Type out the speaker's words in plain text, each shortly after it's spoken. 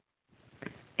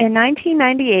In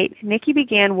 1998, Nikki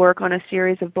began work on a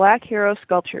series of Black hero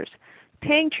sculptures,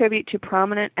 paying tribute to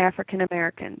prominent African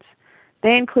Americans.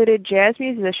 They included jazz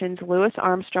musicians Louis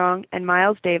Armstrong and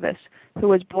Miles Davis, who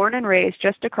was born and raised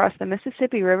just across the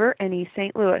Mississippi River in East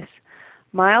St. Louis.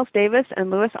 Miles Davis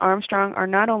and Louis Armstrong are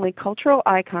not only cultural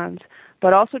icons,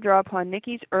 but also draw upon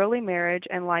Nikki's early marriage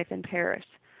and life in Paris.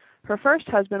 Her first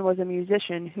husband was a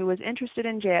musician who was interested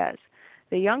in jazz.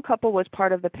 The young couple was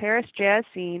part of the Paris jazz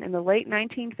scene in the late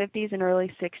 1950s and early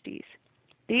 60s.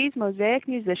 These mosaic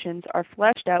musicians are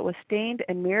fleshed out with stained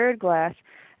and mirrored glass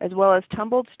as well as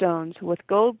tumbled stones with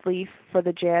gold leaf for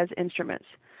the jazz instruments.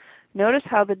 Notice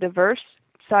how the diverse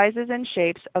sizes and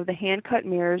shapes of the hand-cut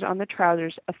mirrors on the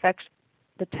trousers affects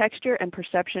the texture and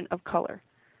perception of color.